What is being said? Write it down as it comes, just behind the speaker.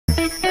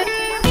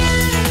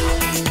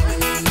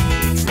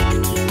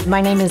My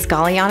name is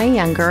Galeana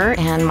Younger,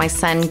 and my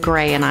son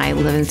Gray and I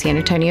live in San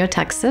Antonio,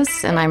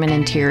 Texas, and I'm an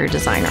interior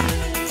designer.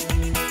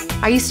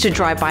 I used to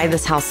drive by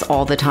this house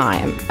all the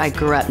time. I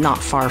grew up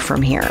not far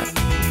from here.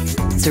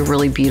 It's a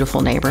really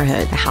beautiful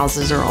neighborhood. The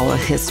houses are all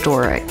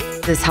historic.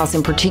 This house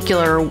in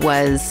particular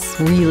was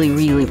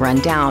really run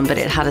down, but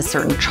it had a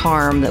certain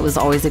charm that was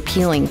always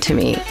appealing to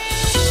me.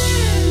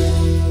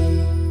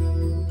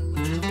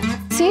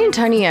 San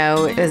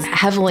Antonio is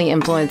heavily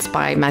influenced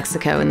by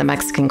Mexico and the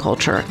Mexican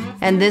culture.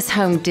 And this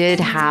home did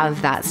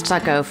have that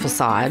stucco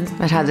facade.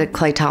 It had a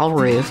clay tile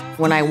roof.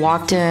 When I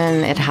walked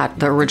in, it had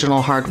the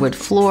original hardwood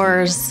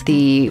floors.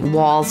 The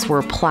walls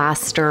were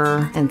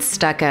plaster and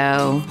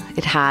stucco.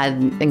 It had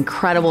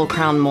incredible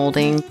crown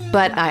molding,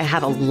 but I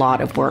had a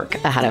lot of work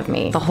ahead of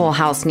me. The whole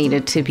house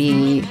needed to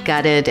be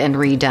gutted and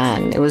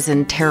redone. It was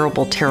in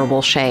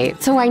terrible shape.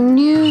 So I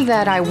knew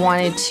that I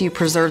wanted to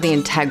preserve the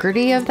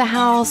integrity of the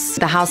house.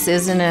 The house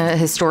is in a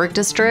historic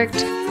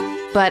district,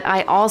 but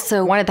I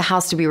also wanted the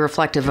house to be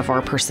reflective of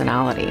our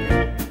personality.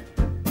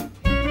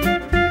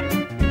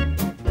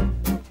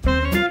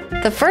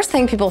 The first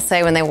thing people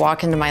say when they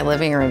walk into my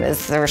living room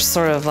is they're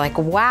sort of like,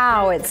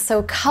 wow, it's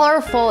so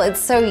colorful, it's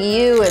so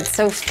you, it's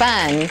so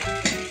fun.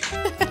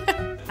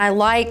 I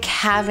like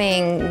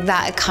having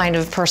that kind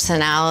of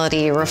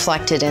personality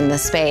reflected in the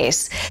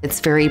space. It's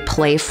very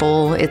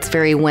playful, it's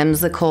very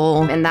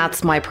whimsical, and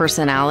that's my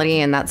personality,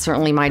 and that's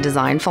certainly my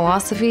design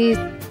philosophy.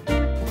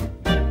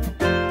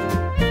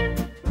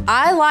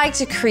 I like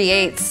to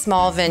create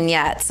small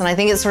vignettes, and I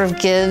think it sort of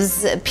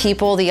gives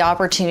people the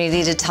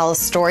opportunity to tell a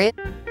story.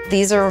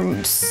 These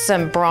are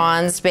some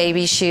bronze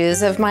baby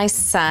shoes of my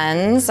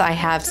son's. I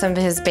have some of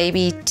his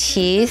baby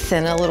teeth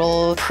in a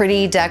little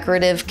pretty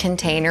decorative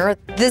container.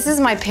 This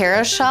is my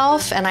Paris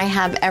shelf, and I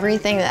have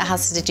everything that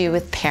has to do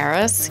with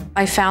Paris.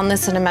 I found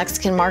this in a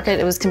Mexican market.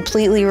 It was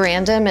completely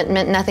random. It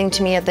meant nothing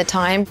to me at the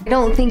time. I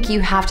don't think you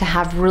have to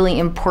have really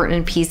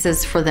important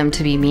pieces for them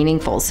to be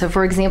meaningful. So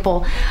for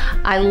example,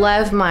 I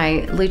love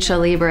my Lucha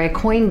Libre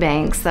coin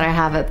banks that I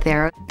have up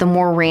there. The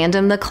more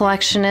random the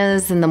collection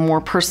is and the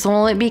more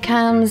personal it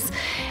becomes,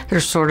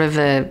 there's sort of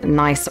a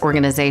nice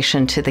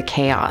organization to the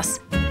chaos.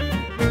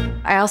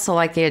 I also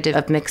like the idea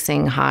of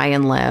mixing high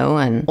and low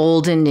and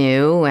old and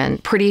new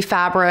and pretty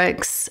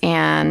fabrics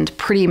and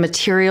pretty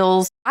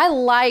materials. I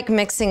like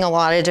mixing a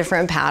lot of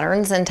different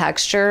patterns and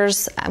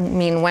textures. I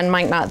mean, one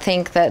might not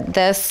think that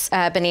this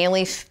banana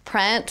leaf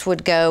print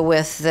would go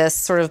with this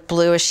sort of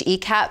bluish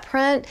ikat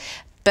print,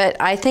 but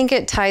I think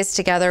it ties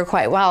together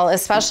quite well,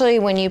 especially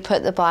when you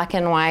put the black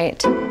and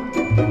white.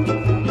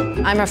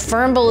 I'm a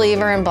firm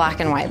believer in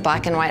black and white.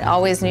 Black and white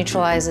always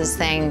neutralizes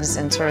things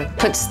and sort of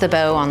puts the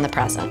bow on the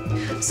present.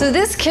 So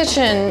this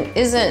kitchen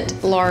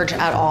isn't large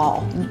at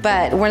all,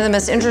 but one of the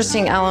most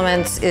interesting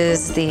elements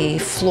is the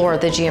floor,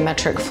 the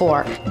geometric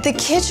floor. The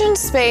kitchen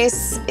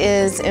space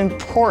is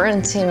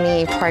important to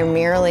me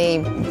primarily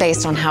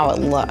based on how it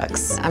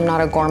looks. I'm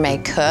not a gourmet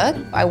cook.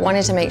 I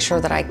wanted to make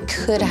sure that I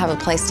could have a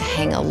place to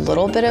hang a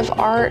little bit of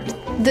art.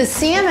 The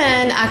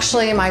salmon,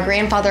 actually, my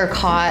grandfather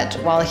caught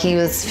while he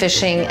was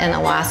fishing in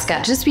Alaska.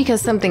 Just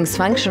because something's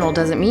functional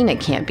doesn't mean it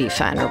can't be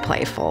fun or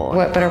playful.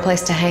 What better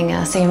place to hang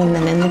a salmon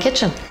than in the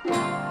kitchen?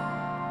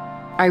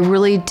 I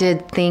really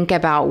did think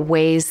about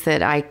ways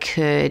that I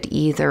could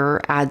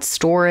either add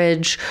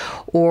storage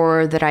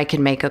or that I could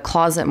make a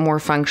closet more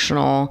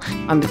functional.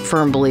 I'm a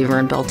firm believer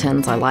in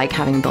built-ins. I like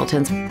having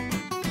built-ins.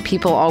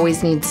 People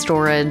always need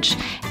storage,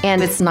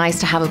 and it's nice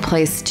to have a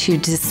place to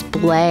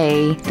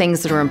display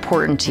things that are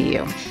important to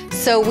you.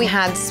 So we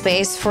had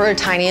space for a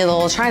tiny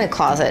little china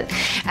closet.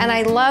 And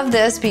I love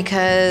this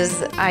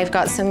because I've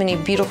got so many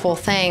beautiful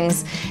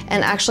things,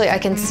 and actually I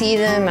can see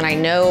them and I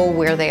know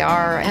where they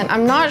are. And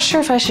I'm not sure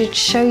if I should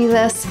show you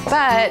this,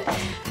 but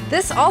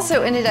this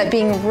also ended up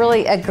being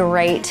really a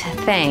great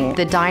thing.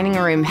 The dining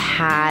room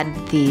had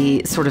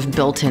the sort of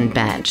built-in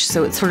bench,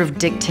 so it sort of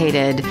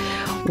dictated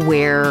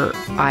where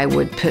I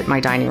would put my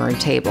dining room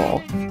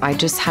table. I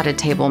just had a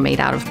table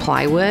made out of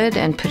plywood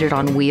and put it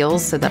on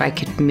wheels so that I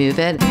could move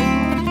it.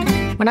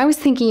 When I was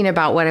thinking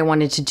about what I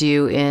wanted to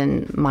do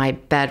in my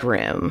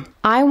bedroom,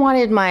 I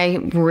wanted my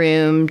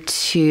room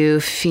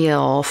to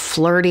feel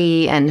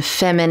flirty and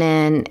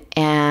feminine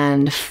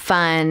and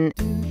fun.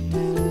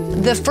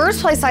 The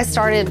first place I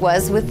started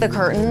was with the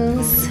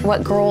curtains.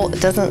 What girl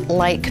doesn't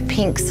like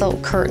pink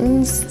silk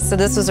curtains? So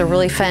this was a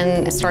really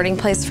fun starting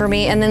place for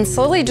me, and then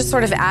slowly just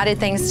sort of added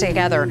things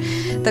together.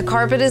 The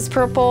carpet is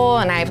purple,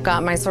 and I've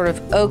got my sort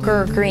of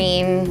ochre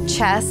green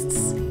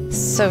chests.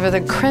 So for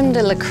the creme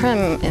de la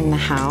creme in the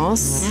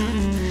house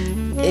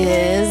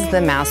is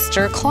the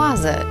master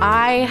closet.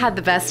 I had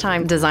the best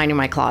time designing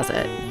my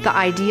closet. The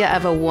idea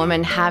of a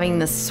woman having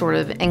this sort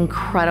of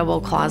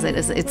incredible closet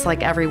it's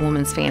like every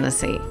woman's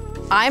fantasy.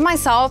 I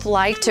myself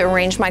like to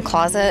arrange my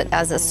closet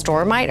as a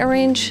store might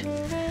arrange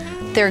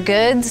their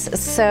goods,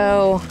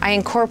 so I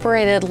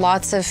incorporated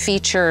lots of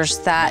features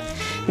that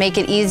make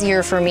it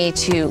easier for me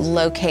to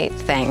locate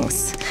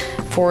things.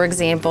 For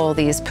example,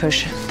 these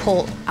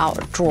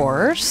push-pull-out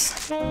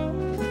drawers.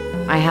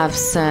 I have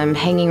some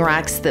hanging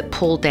racks that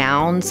pull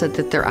down so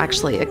that they're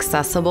actually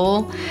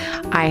accessible.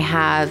 I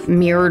have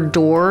mirrored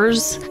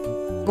doors.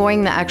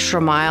 Going the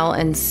extra mile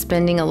and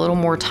spending a little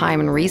more time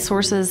and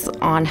resources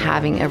on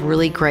having a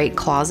really great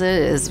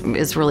closet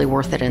is really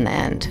worth it in the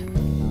end.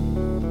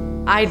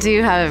 I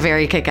do have a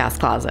very kick-ass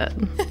closet.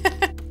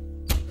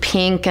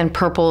 Pink and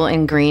purple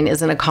and green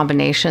isn't a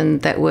combination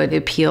that would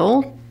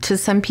appeal to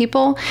some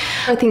people.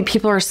 I think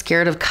people are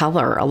scared of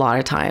color a lot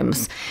of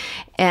times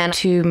and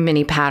too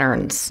many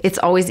patterns. It's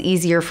always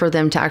easier for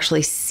them to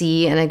actually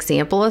see an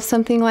example of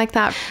something like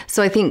that.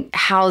 So I think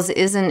House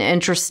is an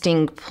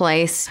interesting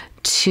place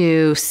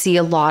to see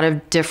a lot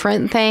of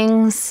different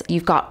things.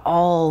 You've got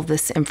all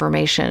this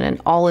information and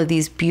all of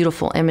these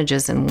beautiful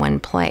images in one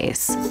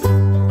place.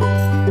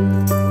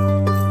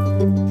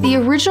 The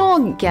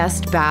original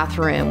guest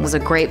bathroom was a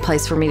great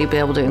place for me to be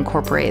able to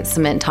incorporate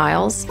cement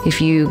tiles.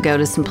 If you go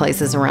to some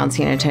places around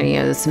San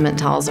Antonio, the cement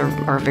tiles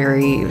are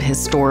very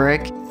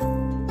historic.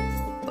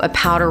 A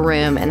powder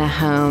room in a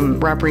home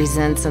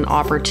represents an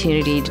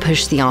opportunity to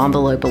push the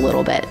envelope a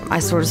little bit. I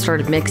sort of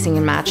started mixing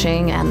and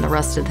matching, and the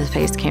rest of the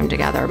space came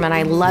together. And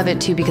I love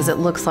it too because it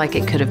looks like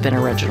it could have been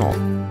original.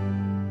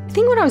 I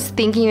think when I was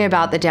thinking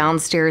about the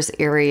downstairs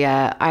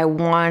area, I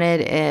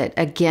wanted it,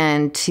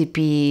 again, to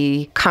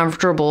be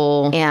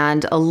comfortable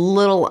and a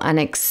little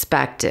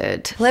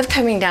unexpected. I love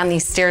coming down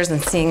these stairs and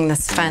seeing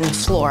this fun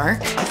floor.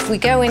 If we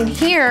go in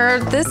here,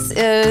 this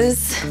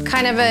is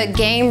kind of a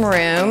game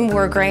room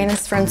where Gray and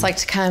his friends like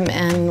to come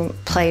and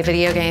play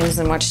video games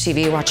and watch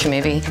TV, watch a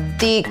movie.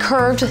 The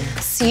curved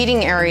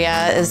seating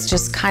area is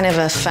just kind of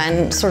a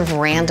fun, sort of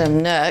random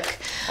nook.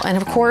 And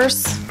of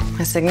course,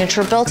 my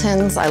signature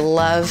built-ins. I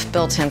love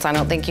built-ins. I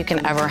don't think you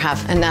can ever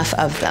have enough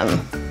of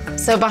them.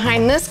 So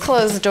behind this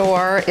closed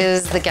door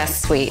is the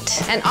guest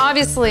suite. And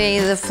obviously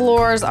the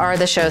floors are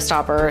the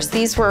showstoppers.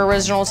 These were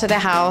original to the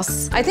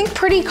house. I think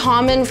pretty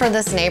common for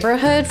this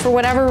neighborhood for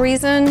whatever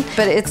reason,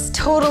 but it's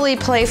totally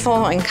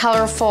playful and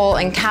colorful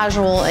and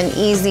casual and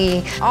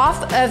easy.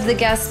 Off of the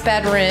guest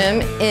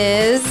bedroom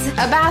is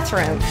a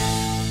bathroom.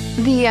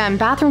 The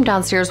bathroom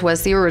downstairs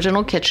was the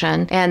original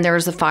kitchen, and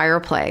there's a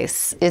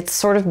fireplace. It's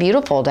sort of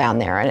beautiful down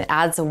there, and it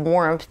adds a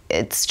warmth.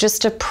 It's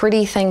just a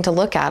pretty thing to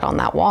look at on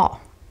that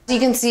wall. You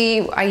can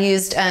see I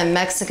used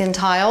Mexican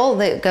tile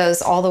that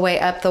goes all the way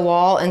up the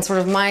wall, and sort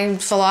of my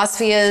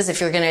philosophy is if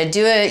you're gonna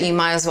do it, you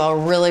might as well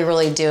really,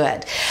 really do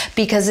it.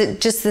 Because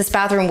this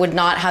bathroom would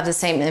not have the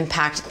same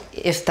impact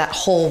if that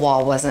whole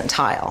wall wasn't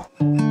tile.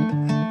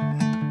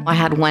 I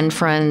had one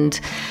friend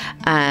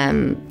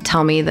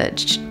tell me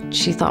that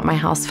she thought my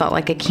house felt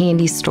like a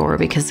candy store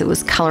because it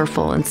was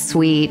colorful and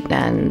sweet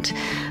and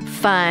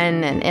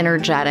fun and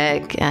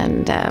energetic,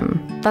 and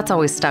that's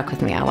always stuck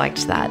with me. I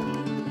liked that.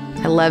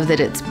 I love that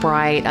it's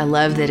bright. I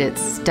love that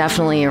it's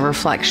definitely a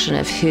reflection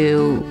of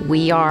who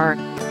we are.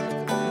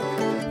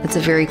 It's a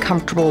very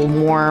comfortable,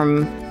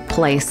 warm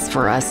place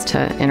for us to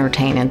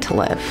entertain and to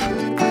live.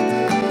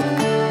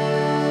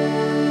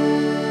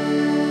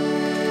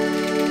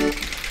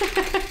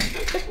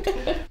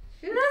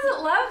 Who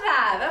doesn't love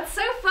that? That's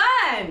so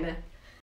fun.